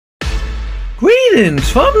Greetings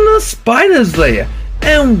from the Spider's lair,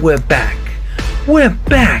 and we're back. We're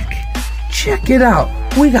back. Check it out.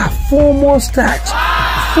 We got 4 more stacks.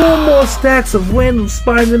 4 more stacks of random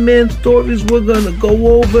Spider-Man stories we're gonna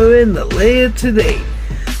go over in the lair today.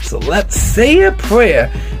 So let's say a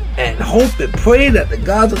prayer and hope and pray that the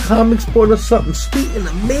gods of comics brought us something sweet and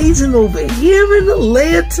amazing over here in the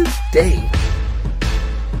lair today.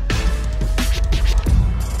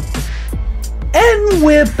 And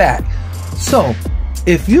we're back. So,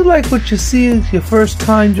 if you like what you see, it's your first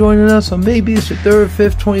time joining us, or maybe it's your 3rd,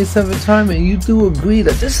 5th, 27th time, and you do agree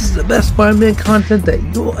that this is the best Spider-Man content that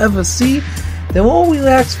you'll ever see, then all we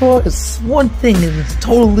ask for is one thing, and it's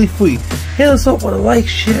totally free. Hit us up with a like,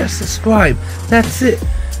 share, subscribe. That's it.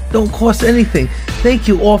 Don't cost anything. Thank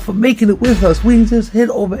you all for making it with us. We just hit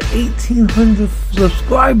over 1,800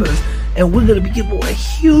 subscribers, and we're going to be giving away a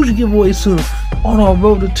huge giveaway soon on our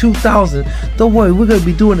road to 2,000. Don't worry, we're going to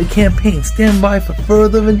be doing a campaign. Stand by for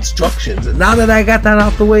further instructions. And now that I got that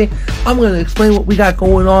out the way, I'm going to explain what we got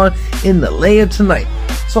going on in the lair tonight.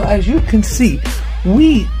 So as you can see,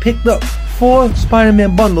 we picked up 4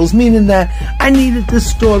 Spider-Man bundles, meaning that I needed this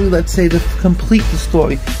story, let's say, to complete the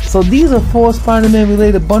story. So these are 4 Spider-Man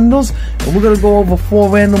related bundles, and we're going to go over 4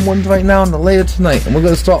 random ones right now in the lair tonight. And we're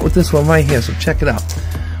going to start with this one right here, so check it out.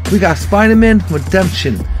 We got Spider-Man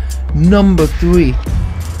Redemption number 3.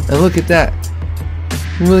 And look at that.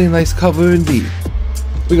 Really nice cover indeed.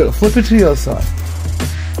 We're going to flip it to the other side.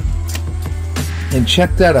 And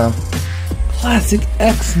check that out. Classic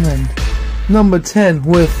X-Men number 10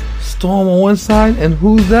 with Storm on one side. And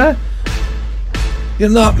who's that? You're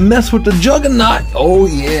not mess with the Juggernaut. Oh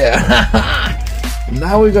yeah.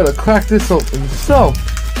 Now we're going to crack this open. So,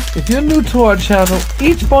 if you're new to our channel,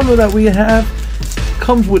 each bundle that we have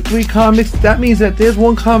comes with 3 comics. That means that there's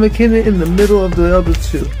 1 comic in it in the middle of the other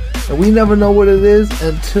 2, and we never know what it is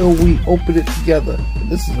until we open it together. And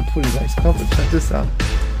this is a pretty nice cover. Check this out.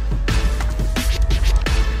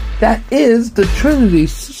 That is the Trinity.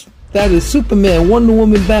 That is Superman, Wonder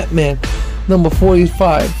Woman, Batman number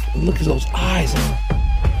 45. And look at those eyes on him.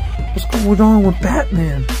 What's going on with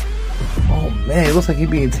Batman? Oh man, it looks like he's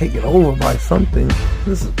being taken over by something.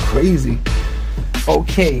 This is crazy.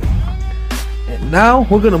 Okay, and now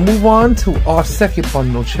we're going to move on to our second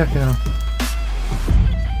bundle. Check it out.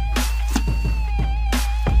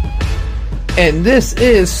 And this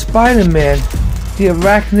is Spider-Man, the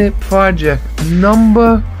Arachnid Project,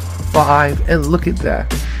 number 5. And look at that.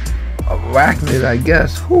 Arachnid, I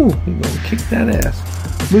guess. Whew, we're going to kick that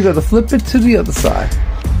ass. We're going to flip it to the other side.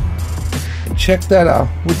 And check that out.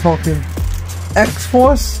 We're talking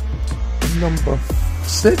X-Force, number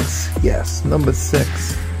 6. Yes, number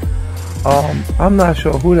 6. I'm not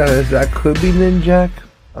sure who that is. That could be Ninjak.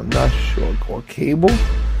 I'm not sure. Or Cable.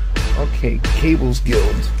 Okay, Cable's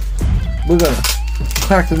Guild. We're gonna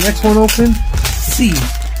crack the next one open. See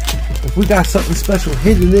if we got something special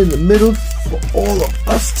hidden in the middle for all of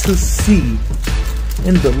us to see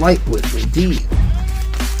and delight with. Indeed.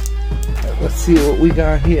 Right, let's see what we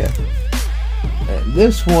got here. And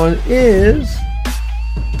this one is,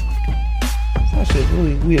 it's actually a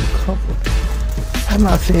really weird cover. I'm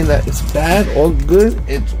not saying that it's bad or good,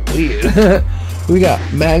 it's weird. We got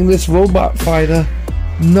Magnus Robot Fighter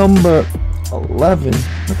number 11.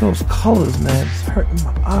 Look at those colors, man. It's hurting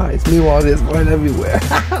my eyes. Meanwhile, there's right everywhere.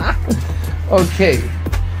 Okay,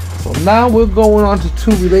 so now we're going on to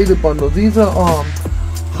 2 related bundles. These are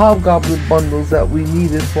Hobgoblin bundles that we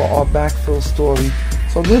needed for our backfill story.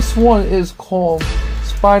 So this one is called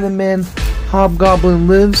Spider-Man Hobgoblin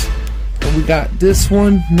Lives, and we got this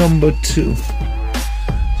one number 2.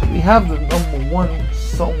 We have the number 1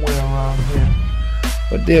 somewhere around here,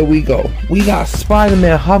 but there we go. We got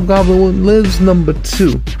Spider-Man Hobgoblin Lives number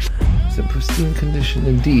 2. It's in pristine condition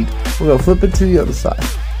indeed. We're gonna flip it to the other side.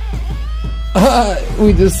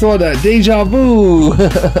 We just saw that. Deja vu.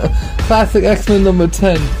 Classic X-Men number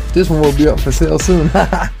 10. This one will be up for sale soon.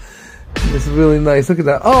 It's really nice. Look at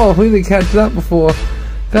that. Oh, we didn't catch that before.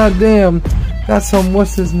 God damn. Got some,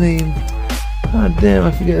 what's his name? God damn,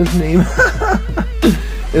 I forget his name.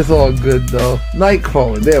 It's all good though.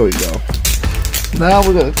 Nightcrawler, there we go. Now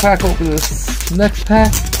we're going to crack open this next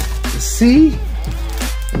pack to see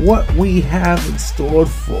what we have in store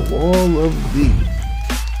for all of these.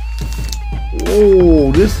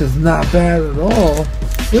 Whoa, this is not bad at all.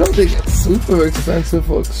 We don't think it's super expensive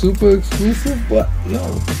or super exclusive, but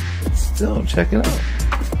yo, still, check it out.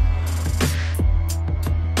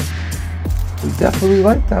 We definitely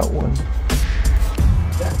like that one.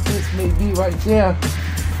 That this may be right there.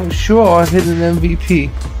 For sure, hidden MVP.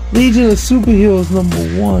 Legion of Superheroes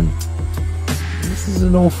number 1. This is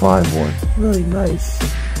an 05 one. Really nice.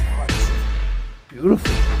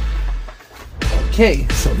 Beautiful. Okay,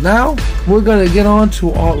 so now we're gonna get on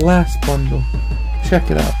to our last bundle.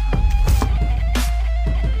 Check it out.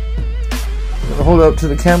 I'm gonna hold it up to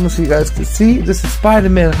the camera so you guys can see. This is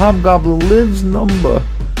Spider-Man Hobgoblin Lives number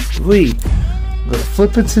 3. I'm gonna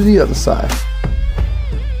flip it to the other side.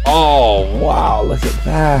 Oh wow, look at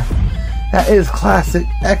that. That is classic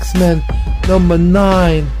X-Men number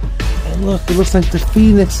 9. And look, it looks like the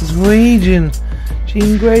Phoenix is raging.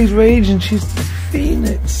 Jean Grey's raging, she's the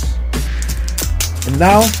Phoenix. And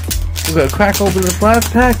now, we're going to crack open the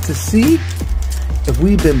last pack to see if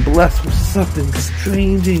we've been blessed with something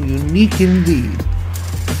strange and unique indeed.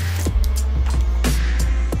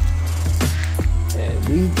 And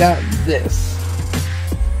we got this.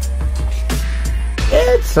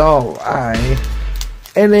 It's alright.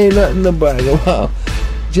 And ain't nothing to brag about.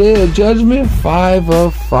 Day of Judgment, 5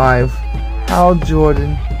 of 5. Hal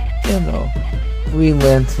Jordan, you know, Green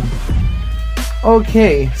Lantern.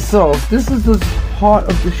 Okay, so this is the part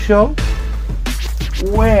of the show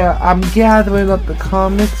where I'm gathering up the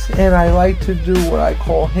comics, and I like to do what I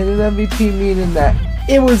call hidden MVP, meaning that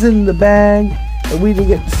it was in the bag and we didn't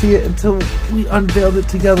get to see it until we unveiled it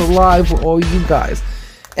together live with all you guys.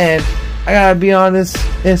 And I gotta be honest,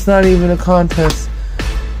 it's not even a contest.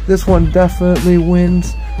 This one definitely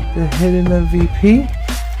wins the hidden MVP.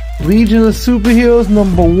 Legion of Superheroes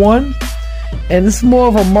number 1, and this is more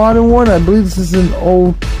of a modern one. I believe this is in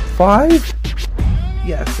 05.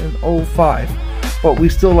 Yes, in 05, but we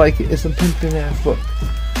still like it. It's a pimpin' ass book.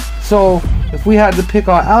 So if we had to pick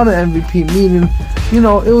our outer MVP, meaning, you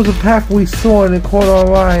know, it was a pack we saw and it caught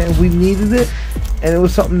our eye and we needed it, and it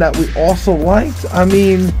was something that we also liked. I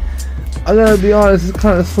mean, I gotta be honest, it's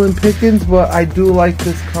kind of slim pickings, but I do like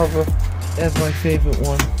this cover as my favorite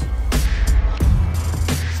one.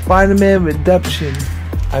 Spider-Man Redemption.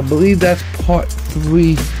 I believe that's part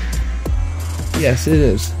 3. Yes, it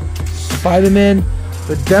is. Spider-Man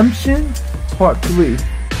Redemption part 3.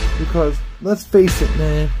 Because, let's face it,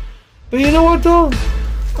 man. But you know what, though?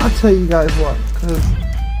 I'll tell you guys what. Because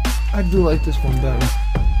I do like this one better.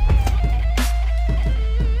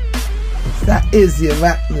 That is the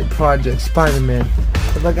Arachnid Project, Spider-Man.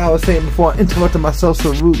 But like I was saying before, I interrupted myself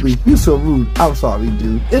so rudely. You so rude. I'm sorry,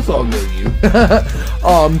 dude. It's all good, you.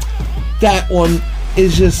 That one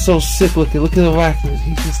is just so sick looking. Look at Arachnid.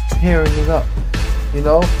 He's just tearing it up. You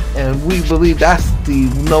know? And we believe that's the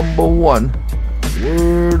number 1.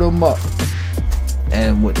 Word 'em up.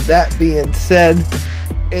 And with that being said,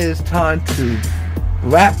 it is time to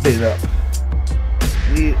wrap it up.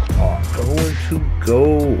 We are going to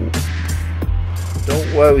go.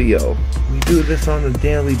 Don't worry, yo. We do this on a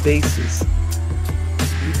daily basis.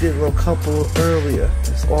 We did a couple earlier.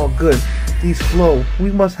 It's all good. These flow.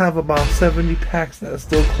 We must have about 70 packs that are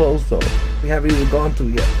still closed though. We haven't even gone through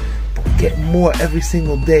yet. But we get more every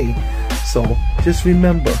single day. So just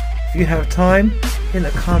remember, if you have time, hit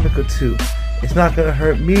a comic or 2. It's not going to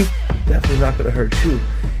hurt me. Definitely not going to hurt you.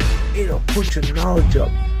 It'll put your knowledge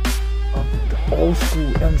up of the old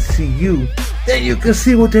school MCU. Then you can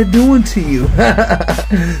see what they're doing to you.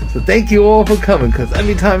 So thank you all for coming, because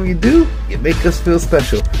every time you do, you make us feel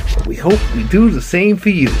special. And we hope we do the same for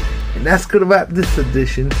you. And that's going to wrap this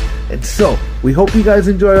edition. And so, we hope you guys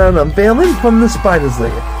enjoyed our unveiling from the Spider's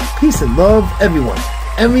Lair. Peace and love, everyone.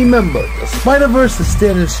 And remember, the Spider-Verse is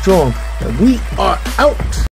standing strong, and we are out.